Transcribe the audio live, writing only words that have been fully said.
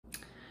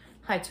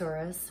Hi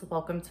Taurus,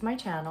 welcome to my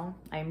channel.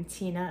 I'm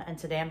Tina and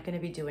today I'm going to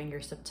be doing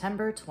your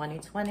September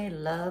 2020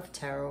 Love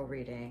Tarot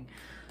reading.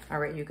 All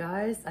right, you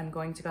guys, I'm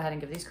going to go ahead and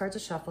give these cards a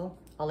shuffle.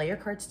 I'll lay your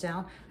cards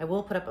down. I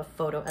will put up a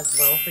photo as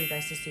well for you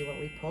guys to see what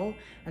we pull,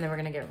 and then we're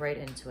going to get right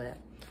into it.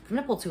 I'm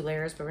going to pull 2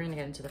 layers, but we're going to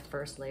get into the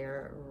first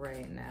layer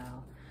right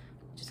now.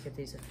 Just give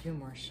these a few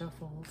more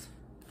shuffles.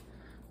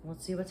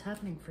 Let's see what's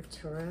happening for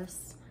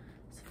Taurus.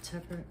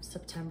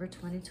 September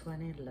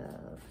 2020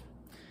 love.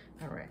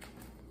 All right.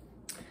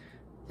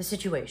 The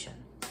situation.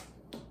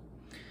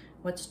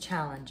 What's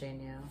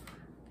challenging you?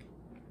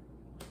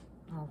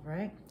 All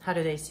right. How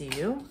do they see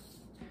you?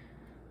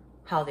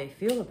 How they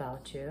feel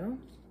about you?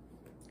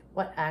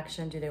 What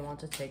action do they want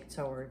to take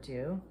towards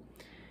you?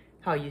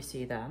 How you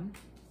see them?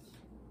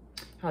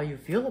 How you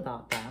feel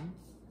about them?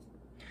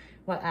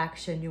 What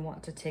action you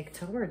want to take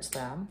towards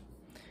them?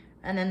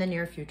 And then the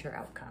near future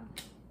outcome.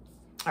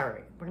 All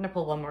right, we're gonna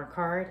pull one more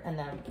card and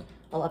then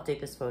I'll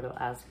update this photo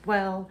as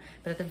well.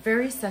 But at the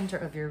very center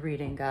of your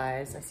reading,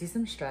 guys, I see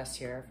some stress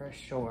here for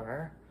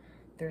sure.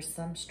 There's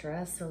some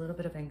stress, a little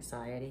bit of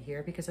anxiety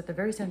here, because at the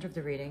very center of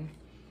the reading,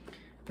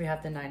 we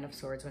have the 9 of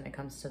Swords when it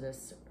comes to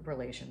this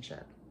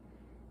relationship.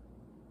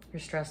 You're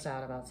stressed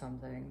out about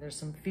something. There's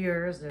some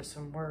fears, there's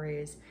some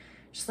worries,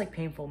 just like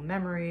painful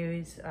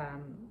memories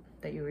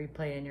that you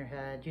replay in your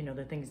head. You know,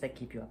 the things that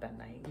keep you up at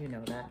night, you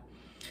know that.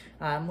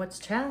 What's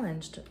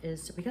challenged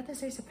is we got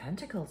this Ace of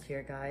Pentacles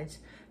here, guys.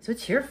 So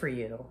it's here for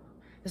you.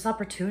 This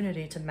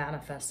opportunity to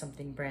manifest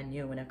something brand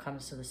new when it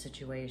comes to the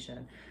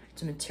situation,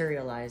 to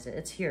materialize it.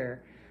 It's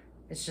here.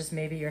 It's just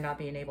maybe you're not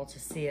being able to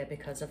see it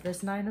because of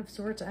this 9 of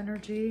Swords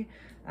energy.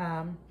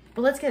 But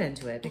let's get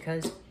into it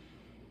because,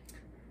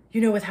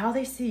 you know, with how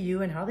they see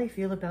you and how they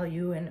feel about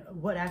you and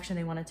what action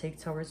they want to take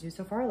towards you,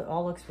 so far it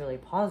all looks really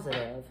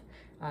positive.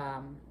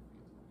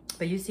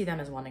 But you see them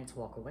as wanting to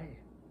walk away.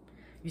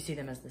 You see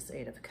them as this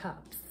 8 of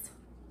Cups.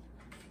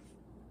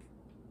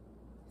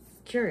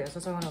 It's curious.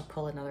 That's why I want to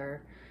pull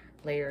another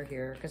layer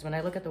here. Because when I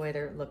look at the way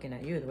they're looking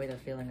at you, the way they're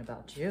feeling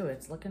about you,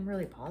 it's looking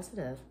really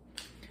positive.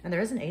 And there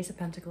is an Ace of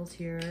Pentacles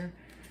here.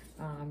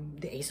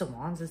 The Ace of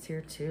Wands is here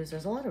too. So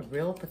there's a lot of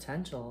real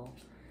potential.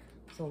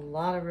 There's a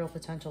lot of real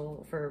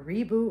potential for a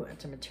reboot and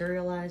to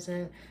materialize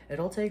it.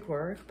 It'll take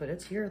work, but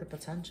it's here, the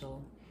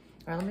potential.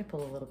 All right, let me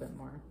pull a little bit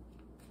more.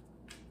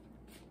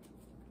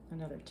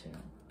 Another 2.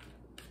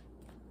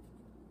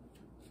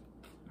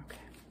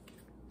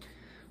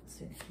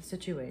 The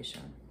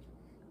situation.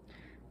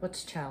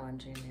 What's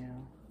challenging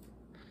you?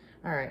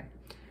 All right.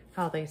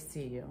 How they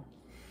see you.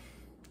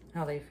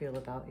 How they feel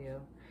about you.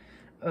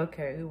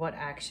 Okay. What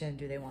action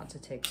do they want to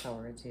take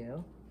towards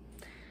you?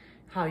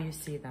 How you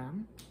see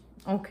them.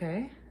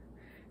 Okay.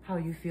 How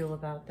you feel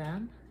about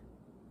them.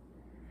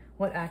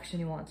 What action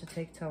you want to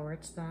take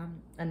towards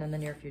them. And then the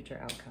near future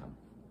outcome.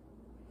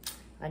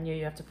 I knew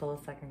you have to pull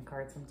a second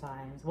card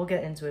sometimes. We'll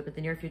get into it, but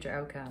the near future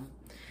outcome.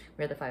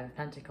 We had the 5 of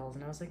Pentacles,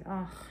 and I was like,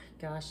 oh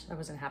gosh, I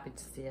wasn't happy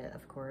to see it,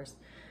 of course.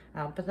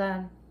 But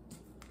then,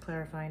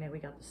 clarifying it, we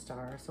got the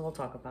Star, so we'll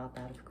talk about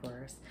that, of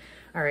course.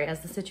 All right,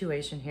 as the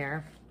situation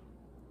here,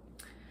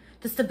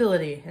 the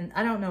stability, and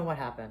I don't know what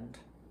happened.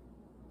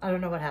 I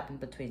don't know what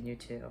happened between you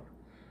two.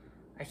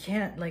 I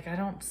can't, like, I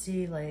don't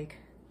see, like,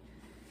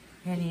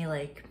 any,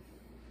 like,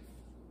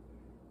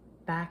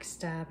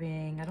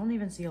 backstabbing. I don't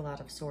even see a lot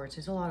of Swords.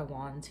 There's a lot of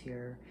Wands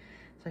here.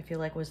 So I feel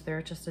like, was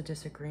there just a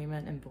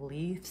disagreement in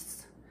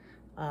beliefs?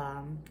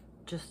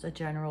 Just a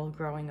general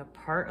growing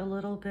apart a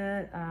little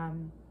bit.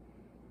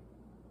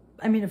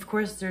 I mean, of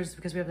course,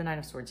 because we have the 9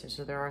 of Swords here,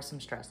 so there are some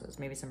stresses,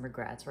 maybe some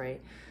regrets,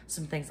 right?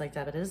 Some things like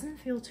that, but it doesn't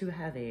feel too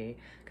heavy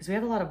because we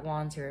have a lot of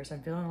Wands here, so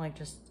I'm feeling like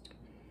just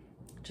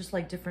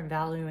like different,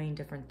 valuing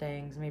different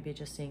things, maybe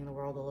just seeing the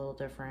world a little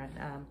different.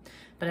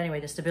 But anyway,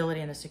 the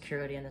stability and the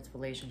security in this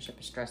relationship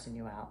is stressing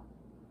you out.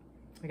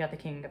 We got the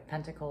King of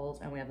Pentacles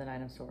and we have the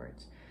 9 of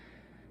Swords.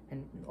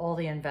 And all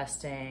the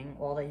investing,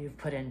 all that you've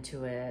put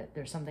into it,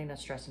 there's something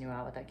that's stressing you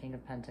out with that King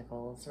of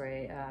Pentacles,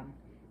 right?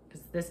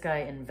 Because this guy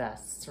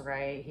invests,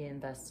 right? He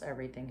invests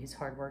everything. He's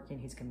hardworking,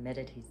 he's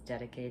committed, he's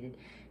dedicated.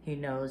 He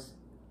knows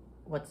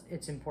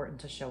it's important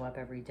to show up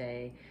every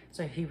day.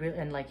 So he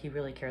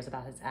really cares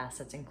about his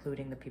assets,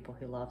 including the people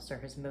he loves. They're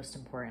his most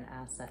important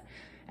asset.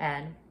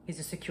 And he's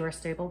a secure,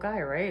 stable guy,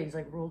 right? He's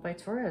like ruled by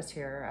Taurus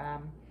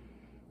here.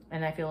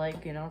 And I feel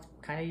like, you know, it's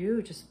kind of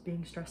you just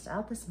being stressed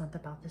out this month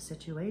about this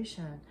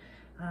situation.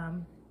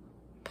 But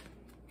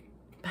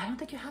I don't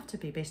think you have to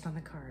be based on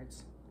the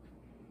cards.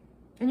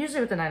 And usually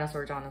with the 9 of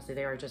Swords, honestly,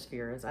 they are just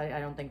fears. I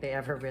don't think they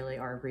ever really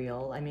are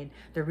real. I mean,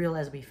 they're real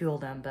as we feel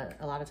them, but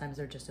a lot of times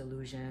they're just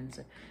illusions.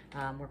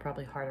 We're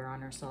probably harder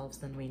on ourselves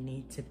than we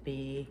need to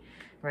be,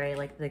 right?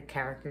 Like the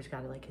character's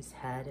got like his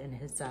head in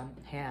his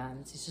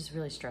hands. He's just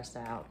really stressed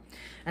out.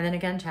 And then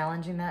again,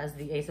 challenging that is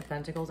the Ace of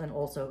Pentacles and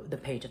also the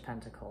Page of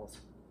Pentacles.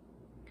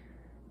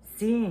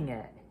 Seeing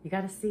it. You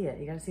got to see it.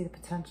 You got to see the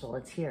potential.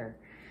 It's here.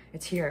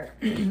 It's here.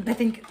 I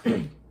think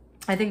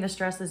the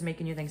stress is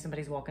making you think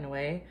somebody's walking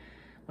away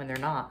when they're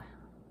not.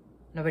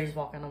 Nobody's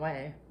walking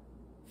away.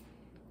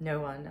 No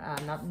one.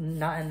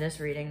 Not in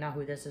this reading, not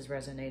who this is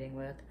resonating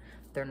with.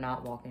 They're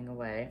not walking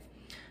away.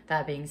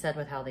 That being said,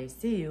 with how they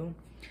see you,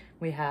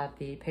 we have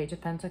the Page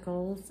of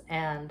Pentacles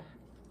and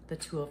the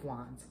Two of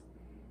Wands.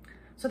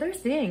 So they're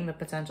seeing the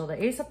potential.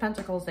 The Ace of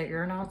Pentacles that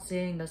you're not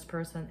seeing, this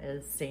person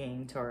is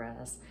seeing,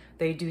 Taurus.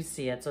 They do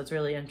see it. So it's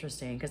really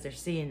interesting because they're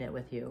seeing it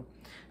with you.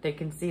 They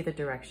can see the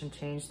direction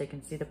change. They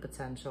can see the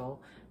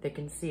potential. They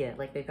can see it.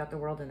 Like, they've got the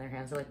world in their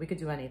hands. They're like, we could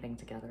do anything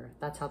together.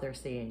 That's how they're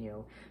seeing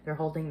you. They're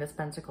holding this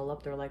pentacle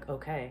up. They're like,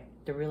 okay.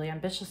 They're really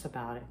ambitious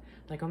about it.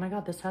 Like, oh my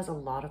God, this has a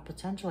lot of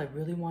potential. I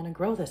really want to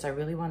grow this. I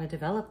really want to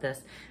develop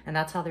this. And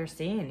that's how they're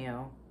seeing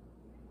you.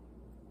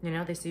 You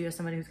know, they see you as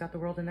somebody who's got the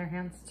world in their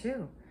hands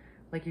too.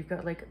 Like, you've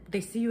got, like, they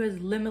see you as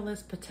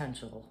limitless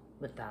potential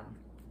with them.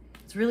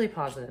 It's really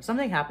positive.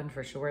 Something happened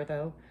for sure,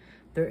 though.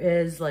 There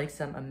is, like,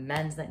 some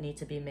amends that need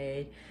to be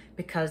made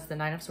because the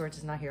Nine of Swords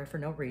is not here for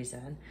no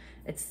reason.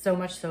 It's so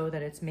much so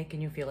that it's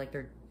making you feel like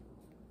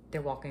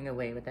they're walking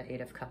away with that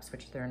Eight of Cups,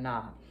 which they're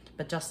not.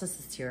 But justice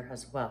is here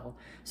as well.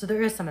 So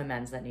there is some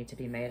amends that need to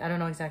be made. I don't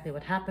know exactly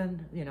what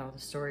happened. You know,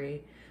 the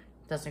story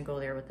doesn't go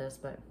there with this,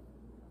 but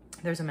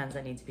there's amends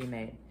that need to be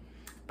made.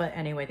 But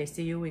anyway, they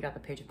see you. We got the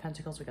Page of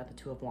Pentacles. We got the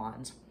Two of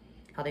Wands.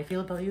 How they feel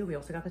about you, we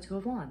also got the Two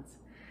of Wands.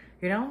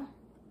 You know,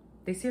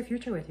 they see a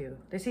future with you.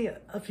 They see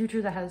a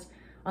future that has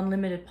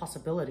unlimited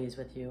possibilities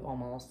with you,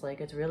 almost. Like,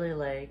 it's really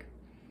like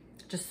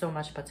just so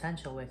much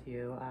potential with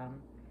you.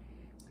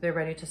 They're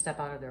ready to step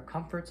out of their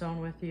comfort zone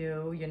with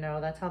you. You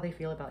know, that's how they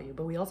feel about you.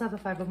 But we also have the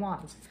Five of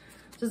Wands.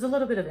 So there's a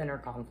little bit of inner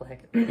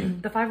conflict.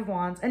 The Five of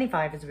Wands, any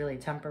five is really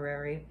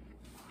temporary.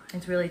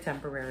 It's really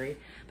temporary,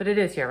 but it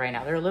is here right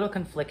now. They're a little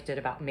conflicted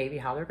about maybe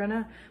how they're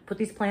gonna put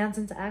these plans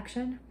into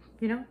action.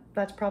 You know,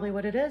 that's probably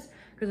what it is.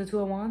 Because the Two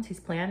of Wands, he's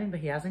planning,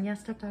 but he hasn't yet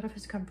stepped out of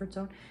his comfort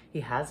zone.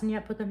 He hasn't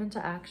yet put them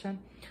into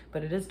action,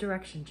 but it is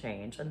direction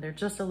change, and they're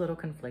just a little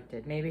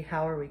conflicted. Maybe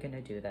how are we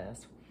gonna do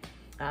this?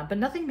 But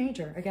nothing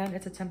major. Again,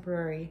 it's a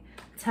temporary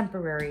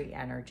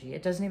energy.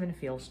 It doesn't even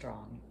feel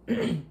strong.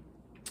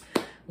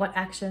 What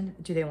action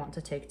do they want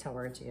to take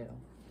towards you?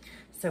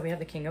 So we have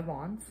the King of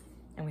Wands.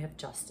 And we have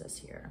Justice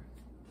here.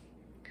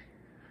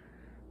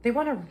 They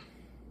want to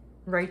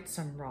right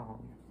some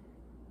wrong.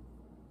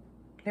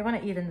 They want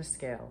to even the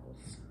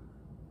scales,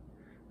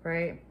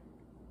 right?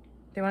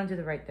 They want to do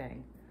the right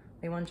thing.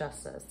 They want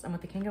justice. And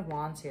with the King of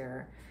Wands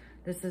here,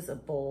 this is a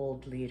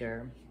bold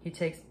leader. He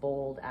takes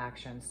bold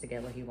actions to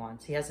get what he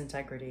wants. He has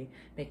integrity.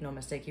 Make no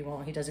mistake,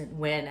 he doesn't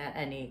win at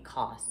any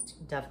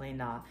cost. Definitely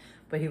not.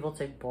 But he will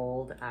take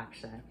bold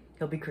action.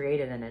 He'll be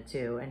creative in it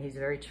too, and he's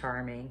very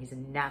charming. He's a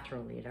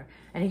natural leader,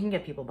 and he can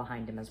get people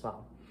behind him as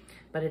well.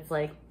 But it's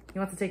like, he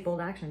wants to take bold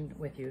action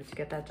with you to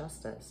get that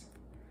justice.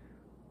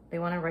 They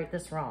want to right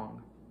this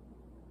wrong.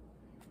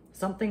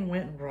 Something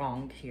went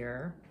wrong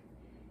here,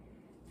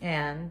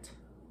 and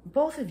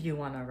both of you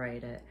want to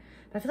right it.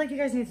 But I feel like you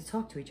guys need to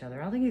talk to each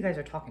other. I don't think you guys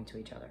are talking to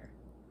each other.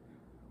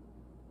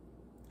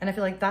 And I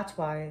feel like that's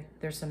why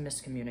there's some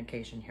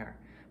miscommunication here.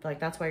 I feel like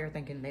that's why you're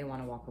thinking they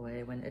want to walk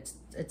away when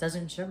it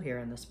doesn't show here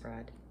in the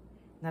spread.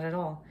 Not at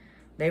all.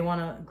 They want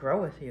to grow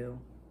with you.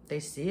 They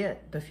see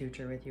it, the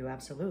future with you,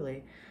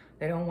 absolutely.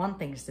 They don't want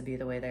things to be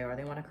the way they are.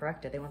 They want to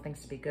correct it. They want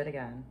things to be good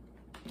again.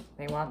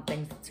 They want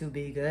things to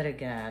be good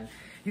again.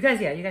 You guys,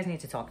 yeah, you guys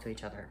need to talk to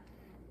each other.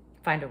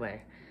 Find a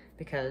way.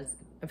 Because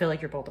I feel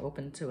like you're both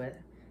open to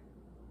it.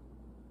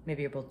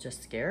 Maybe you're both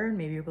just scared.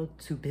 Maybe you're both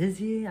too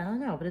busy. I don't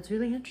know, but it's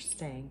really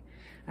interesting.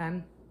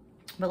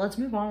 But let's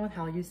move on with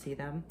how you see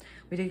them.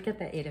 We did get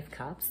the Eight of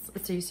Cups.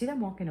 So you see them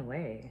walking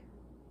away.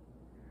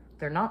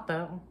 They're not,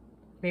 though.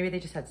 Maybe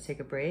they just had to take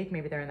a break.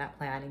 Maybe they're in that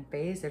planning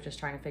phase. They're just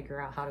trying to figure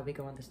out how do we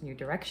go in this new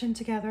direction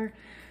together.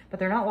 But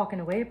they're not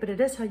walking away, but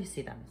it is how you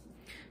see them.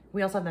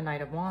 We also have the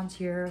Knight of Wands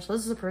here. So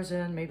this is a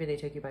person, maybe they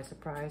take you by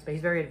surprise, but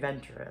he's very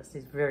adventurous.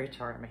 He's very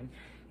charming.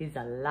 He's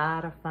a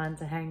lot of fun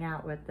to hang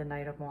out with, the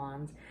Knight of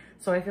Wands.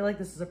 So I feel like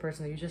this is a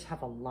person that you just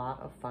have a lot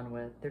of fun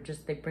with.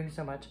 They bring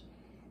so much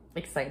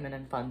excitement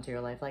and fun to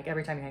your life. Like,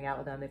 every time you hang out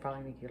with them, they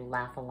probably make you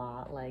laugh a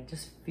lot, like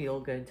just feel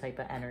good type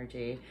of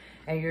energy,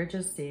 and you're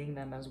just seeing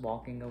them as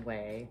walking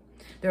away.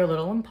 They're a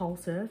little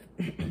impulsive.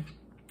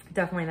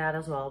 Definitely that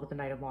as well, with the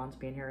Knight of Wands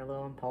being here, a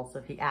little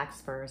impulsive. He acts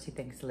first, he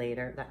thinks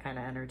later, that kind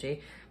of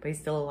energy, but he's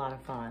still a lot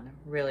of fun.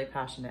 Really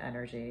passionate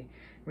energy.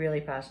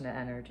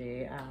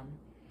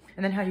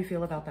 And then how you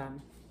feel about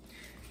them.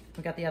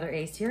 We got the other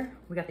ace here.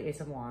 We got the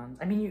Ace of Wands.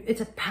 I mean, it's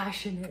a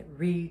passionate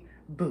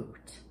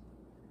reboot.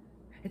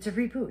 It's a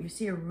reboot. You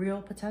see a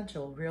real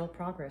potential, real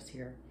progress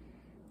here.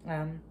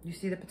 You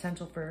see the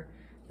potential for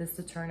this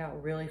to turn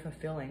out really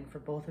fulfilling, for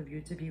both of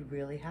you to be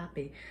really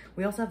happy.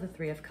 We also have the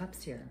Three of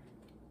Cups here.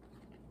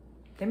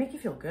 They make you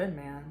feel good,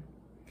 man.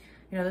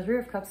 You know, the Three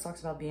of Cups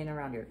talks about being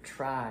around your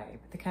tribe,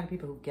 the kind of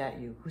people who get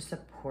you, who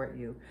support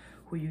you,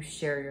 who you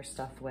share your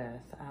stuff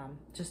with.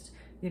 Just,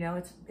 you know,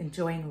 it's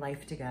enjoying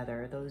life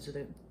together.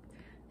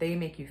 They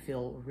make you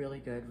feel really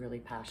good, really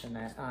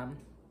passionate.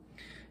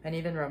 And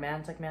even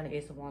romantic, man, the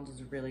Ace of Wands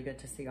is really good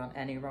to see on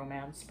any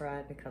romance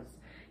spread because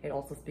it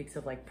also speaks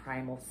of like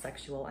primal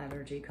sexual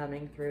energy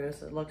coming through.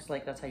 So it looks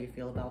like that's how you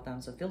feel about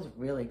them. So it feels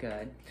really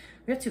good.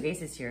 We have two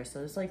aces here.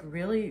 So it's like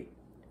really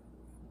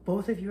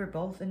both of you are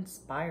both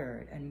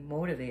inspired and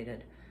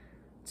motivated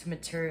to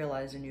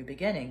materialize a new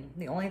beginning.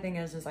 The only thing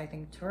is I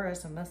think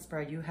Taurus and this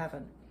spread, you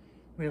haven't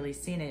really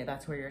seen it.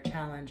 That's where your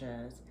challenge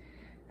is.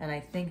 And I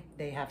think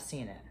they have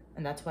seen it.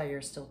 And that's why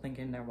you're still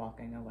thinking they're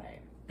walking away.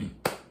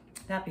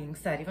 That being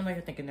said, even though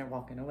you're thinking they're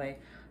walking away,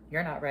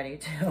 you're not ready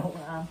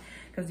to,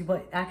 because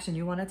what action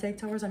you want to take,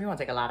 Taurus? You want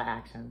to take a lot of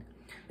action.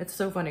 It's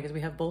so funny because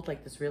we have both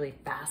like this really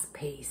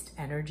fast-paced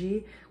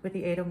energy with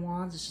the Eight of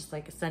Wands. It's just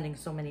like sending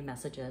so many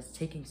messages,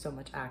 taking so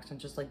much action,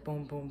 just like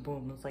boom, boom,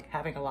 boom. It's like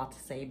having a lot to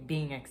say,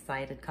 being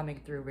excited,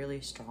 coming through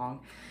really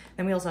strong.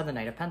 Then we also have the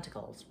Knight of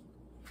Pentacles.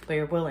 But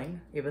you're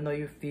willing, even though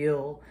you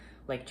feel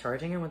like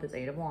charging in with this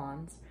Eight of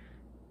Wands,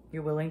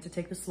 you're willing to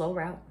take the slow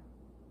route.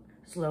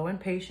 Slow and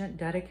patient,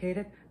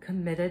 dedicated,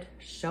 committed,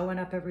 showing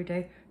up every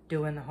day,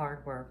 doing the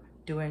hard work,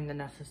 doing the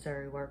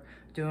necessary work,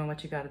 doing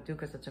what you got to do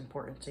because it's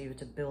important to you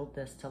to build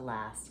this to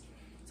last.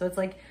 So it's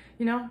like,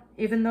 you know,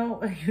 even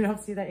though you don't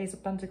see that Ace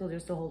of Pentacles, you're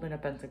still holding a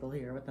pentacle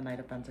here with the Knight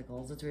of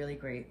Pentacles. It's really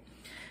great.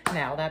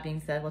 Now, that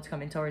being said, what's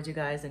coming towards you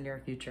guys in your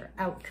future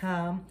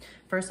outcome?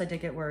 First, I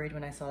did get worried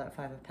when I saw that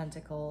Five of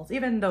Pentacles,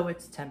 even though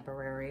it's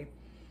temporary.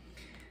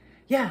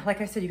 Yeah,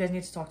 like I said, you guys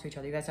need to talk to each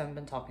other. You guys haven't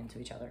been talking to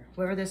each other.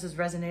 Whoever this is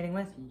resonating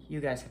with, you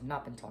guys have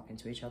not been talking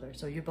to each other.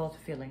 So you're both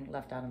feeling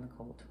left out in the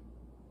cold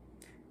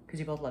because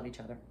you both love each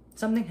other.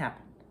 Something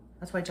happened.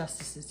 That's why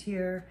Justice is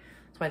here.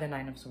 That's why the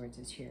Nine of Swords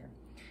is here.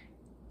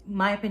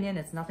 My opinion,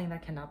 it's nothing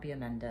that cannot be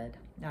amended.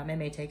 It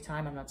may take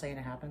time. I'm not saying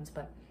it happens,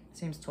 but it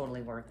seems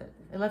totally worth it.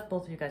 It left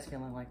both of you guys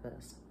feeling like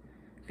this.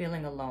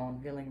 Feeling alone,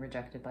 feeling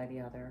rejected by the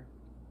other.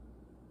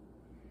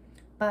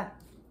 But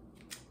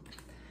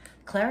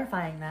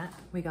clarifying that,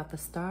 we got the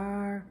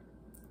Star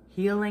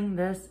healing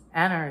this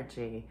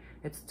energy.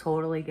 It's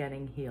totally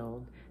getting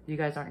healed. You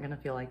guys aren't going to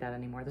feel like that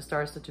anymore. The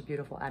Star is such a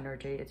beautiful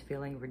energy. It's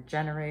feeling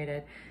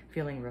regenerated,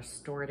 feeling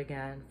restored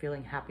again,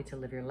 feeling happy to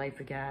live your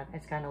life again.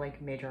 It's kind of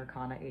like Major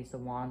Arcana, Ace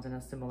of Wands in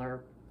a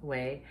similar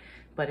way,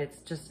 but it's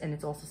just, and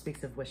it also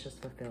speaks of wishes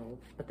fulfilled.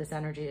 But this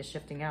energy is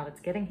shifting out.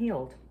 It's getting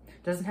healed.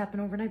 Doesn't happen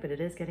overnight, but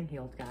it is getting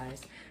healed,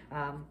 guys.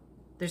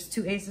 There's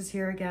two aces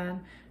here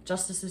again.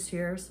 Justice is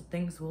here, so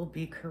things will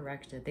be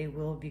corrected. They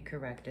will be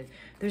corrected.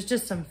 There's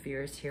just some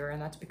fears here,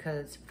 and that's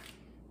because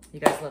you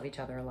guys love each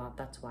other a lot.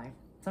 That's why.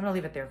 So I'm going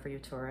to leave it there for you,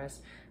 Taurus.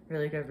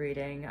 Really good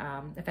reading.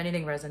 If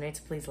anything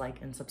resonates, please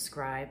like and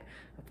subscribe.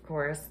 Of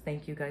course,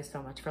 thank you guys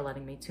so much for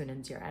letting me tune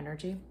into your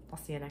energy. I'll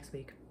see you next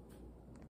week.